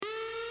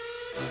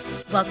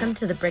Welcome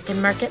to the Brick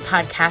and Market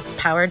podcast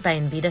powered by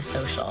Envita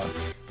Social,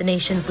 the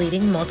nation's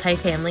leading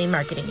multifamily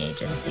marketing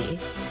agency.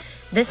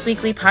 This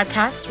weekly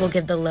podcast will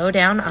give the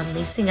lowdown on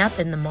leasing up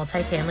in the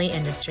multifamily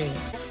industry.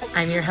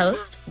 I'm your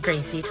host,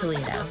 Gracie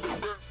Toledo.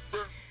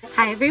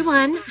 Hi,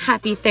 everyone.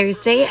 Happy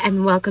Thursday,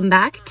 and welcome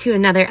back to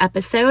another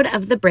episode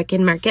of the Brick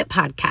and Market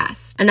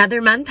podcast.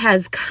 Another month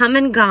has come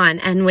and gone,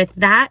 and with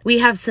that, we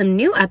have some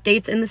new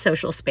updates in the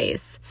social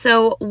space.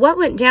 So what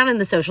went down in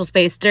the social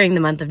space during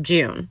the month of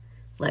June?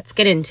 Let's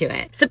get into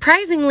it.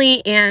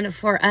 Surprisingly, and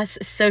for us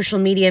social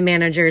media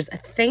managers,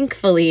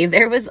 thankfully,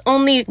 there was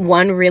only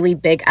one really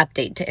big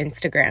update to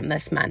Instagram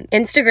this month.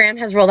 Instagram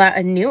has rolled out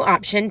a new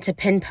option to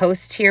pin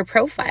posts to your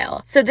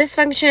profile. So this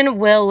function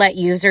will let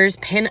users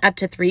pin up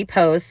to 3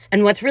 posts.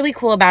 And what's really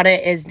cool about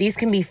it is these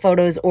can be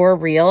photos or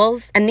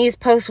reels, and these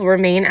posts will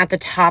remain at the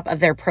top of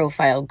their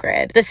profile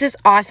grid. This is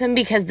awesome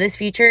because this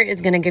feature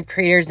is going to give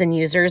creators and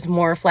users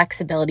more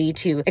flexibility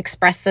to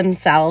express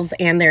themselves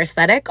and their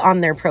aesthetic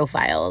on their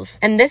profiles.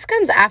 And this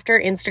comes after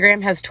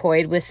Instagram has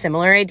toyed with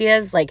similar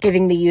ideas, like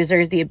giving the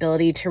users the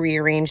ability to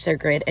rearrange their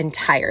grid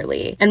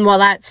entirely. And while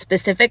that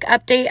specific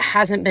update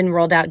hasn't been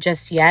rolled out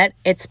just yet,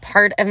 it's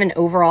part of an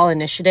overall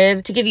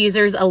initiative to give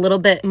users a little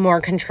bit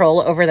more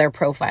control over their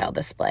profile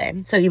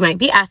display. So you might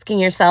be asking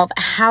yourself,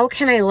 how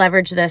can I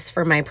leverage this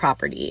for my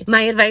property?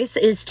 My advice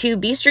is to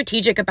be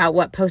strategic about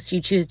what posts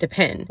you choose to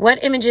pin.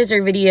 What images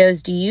or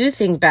videos do you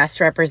think best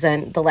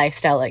represent the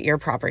lifestyle at your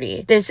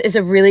property? This is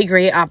a really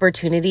great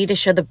opportunity to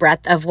show the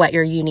breadth of what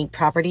your unique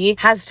property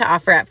has to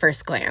offer at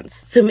first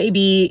glance. So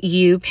maybe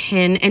you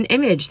pin an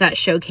image that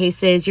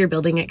showcases your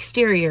building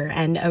exterior,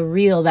 and a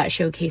reel that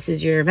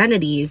showcases your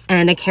amenities,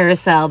 and a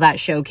carousel that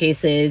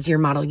showcases your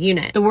model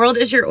unit. The world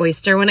is your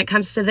oyster when it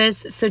comes to this,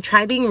 so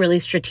try being really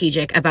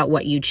strategic about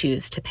what you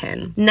choose to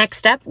pin.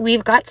 Next up,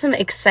 we've got some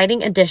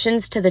exciting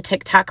additions to the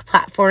TikTok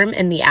platform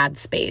in the ad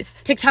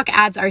space. TikTok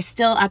ads are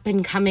still up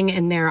and coming,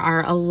 and there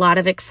are a lot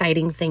of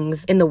exciting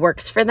things in the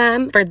works for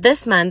them. For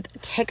this month,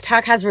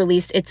 TikTok has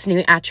released its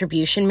new Attribution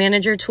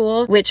Manager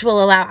tool, which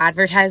will allow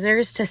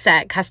advertisers to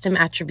set custom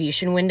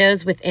attribution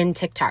windows within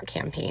TikTok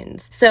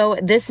campaigns. So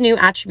this new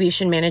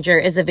Attribution Manager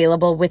is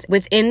available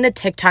within the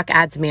TikTok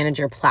Ads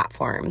Manager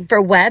platform.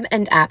 For web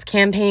and app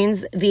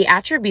campaigns, the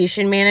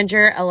Attribution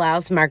Manager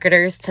allows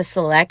marketers to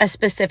select a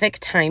specific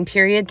time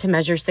period to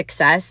measure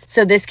success.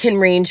 So this can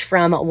range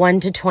from 1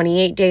 to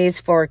 28 days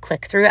for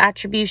click-through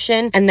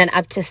attribution, and then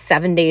up to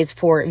 7 days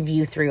for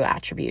view-through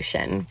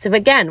attribution. So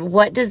again,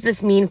 what does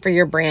this mean for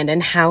your brand,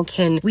 and how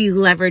can we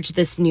leverage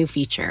this new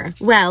feature?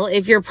 Well,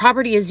 if your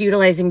property is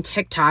utilizing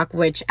TikTok,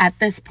 which at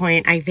this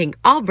point, I think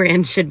all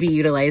brands should be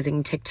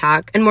utilizing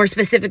TikTok, and more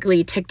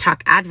specifically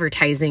TikTok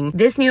advertising,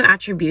 this new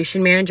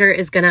Attribution Manager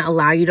is going to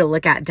allow you to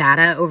look at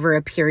data over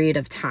a period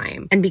of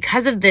time. And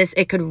because of this,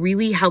 it could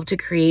really help to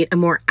create a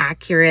more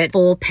accurate,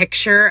 full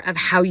picture of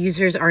how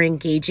users are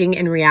engaging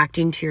and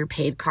reacting to your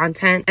paid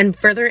content, and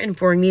further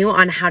inform you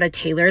on how to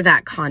tailor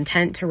that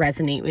content to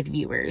resonate with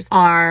viewers.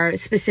 Are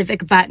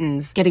specific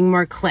buttons getting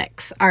more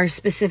clicks? Are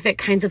specific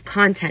kinds of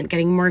content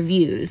getting more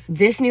views?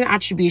 This new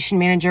Attribution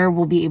Manager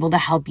will be able to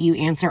help you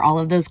answer all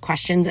of those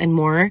questions and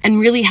more, and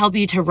really help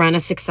you to run a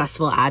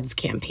successful ads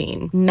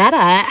campaign.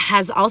 Meta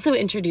has also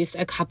introduced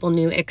a couple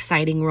new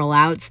exciting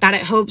rollouts that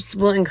it hopes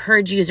will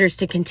encourage users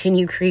to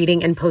continue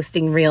creating and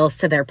posting reels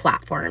to their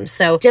platforms.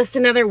 So just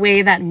another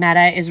way that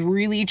Meta is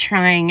really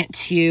trying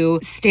to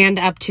stand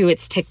up to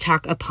its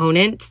TikTok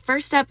opponent.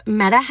 First up,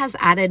 Meta has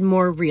added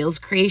more reels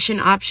creation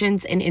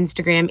options in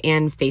Instagram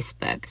and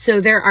Facebook. So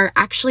there are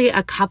actually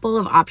a couple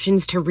of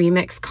options to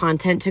remix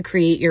content to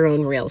create your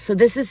own reels. So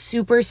this is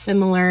super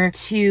similar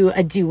to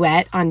a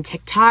duet on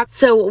TikTok.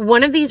 So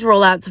one of these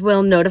rollouts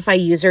will notify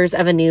users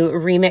of a new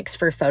remix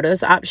for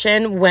photos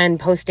option when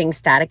posting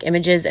static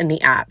images in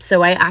the app.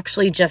 So I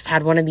actually just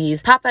had one of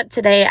these pop up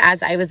today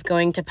as I was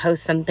going to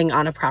post something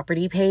on a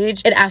property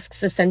page. It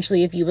asks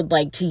essentially if you would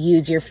like to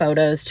use your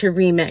photos to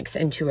remix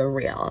into a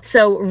reel.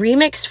 So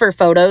remix for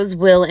photos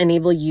will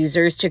enable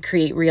users to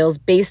create reels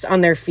based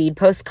on their feed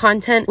post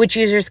content, which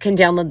users can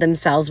download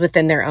themselves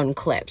within their own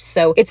clips.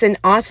 So it's an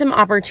awesome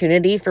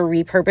opportunity for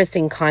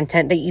repurposing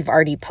content that you've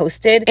already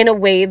posted in a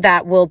way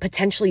that will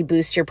potentially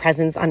boost your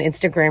presence on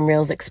Instagram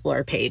Reels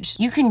Explore page.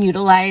 You can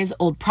utilize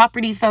old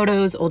property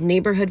photos, old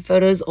neighborhood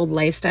photos, old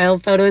lifestyle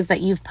photos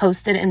that you've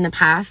posted in the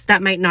past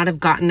that might not have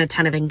gotten a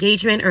ton of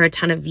engagement or a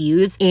ton of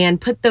views,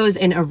 and put those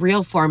in a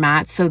reel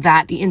format so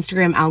that the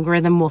Instagram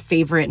algorithm will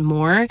favor it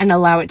more and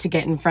allow it to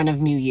get in front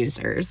of new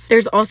users.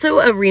 There's also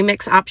a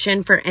remix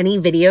option for any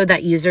video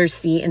that users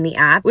see in the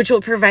app, which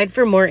will provide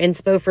for more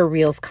inspo for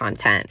Reels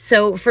content.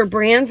 So for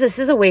brands, this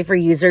is a way for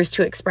users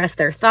to express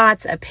their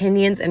thoughts,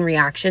 opinions, and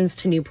reactions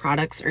to new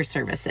products or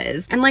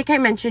services. And like I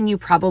mentioned, you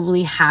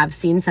probably have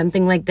seen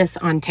something like this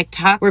on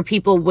TikTok, where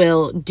people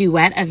will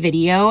duet a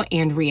video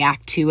and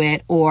react to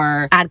it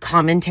or add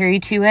commentary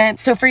to it.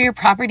 So for your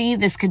property,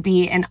 this could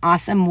be an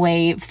awesome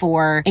way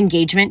for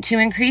engagement to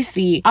increase.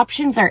 The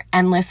options are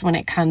endless when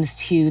it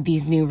comes to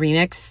these new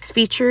remix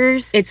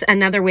features. It's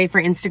another way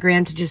for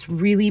Instagram to just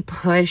really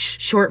push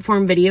short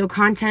form video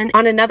content.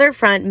 On another another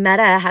front,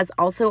 Meta has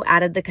also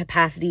added the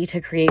capacity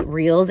to create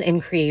Reels in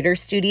Creator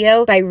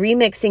Studio by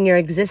remixing your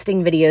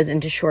existing videos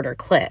into shorter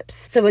clips.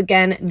 So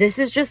again, this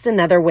is just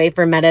another way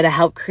for Meta to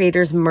help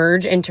creators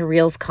merge into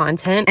Reels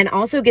content, and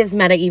also gives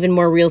Meta even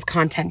more Reels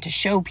content to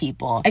show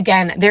people.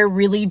 Again, they're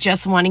really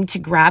just wanting to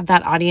grab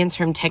that audience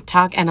from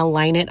TikTok and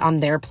align it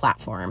on their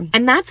platform.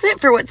 And that's it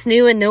for what's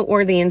new and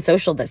noteworthy in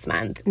social this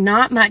month.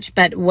 Not much,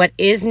 but what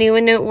is new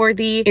and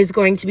noteworthy is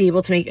going to be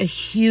able to make a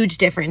huge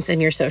difference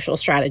in your social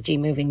strategy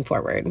moving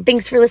forward.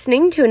 Thanks for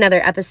listening to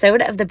another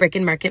episode of the Brick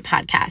and Market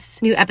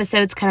Podcast. New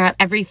episodes come out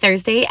every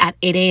Thursday at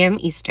 8 a.m.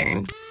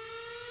 Eastern.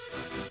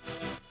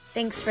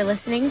 Thanks for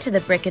listening to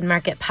the Brick and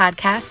Market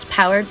Podcast,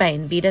 powered by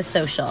Envita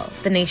Social,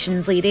 the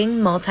nation's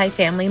leading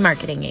multifamily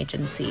marketing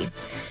agency.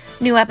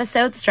 New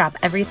episodes drop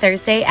every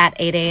Thursday at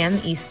 8 a.m.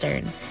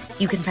 Eastern.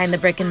 You can find the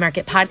Brick and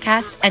Market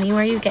Podcast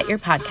anywhere you get your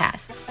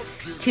podcasts.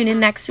 Tune in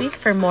next week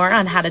for more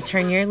on how to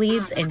turn your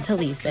leads into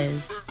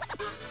leases.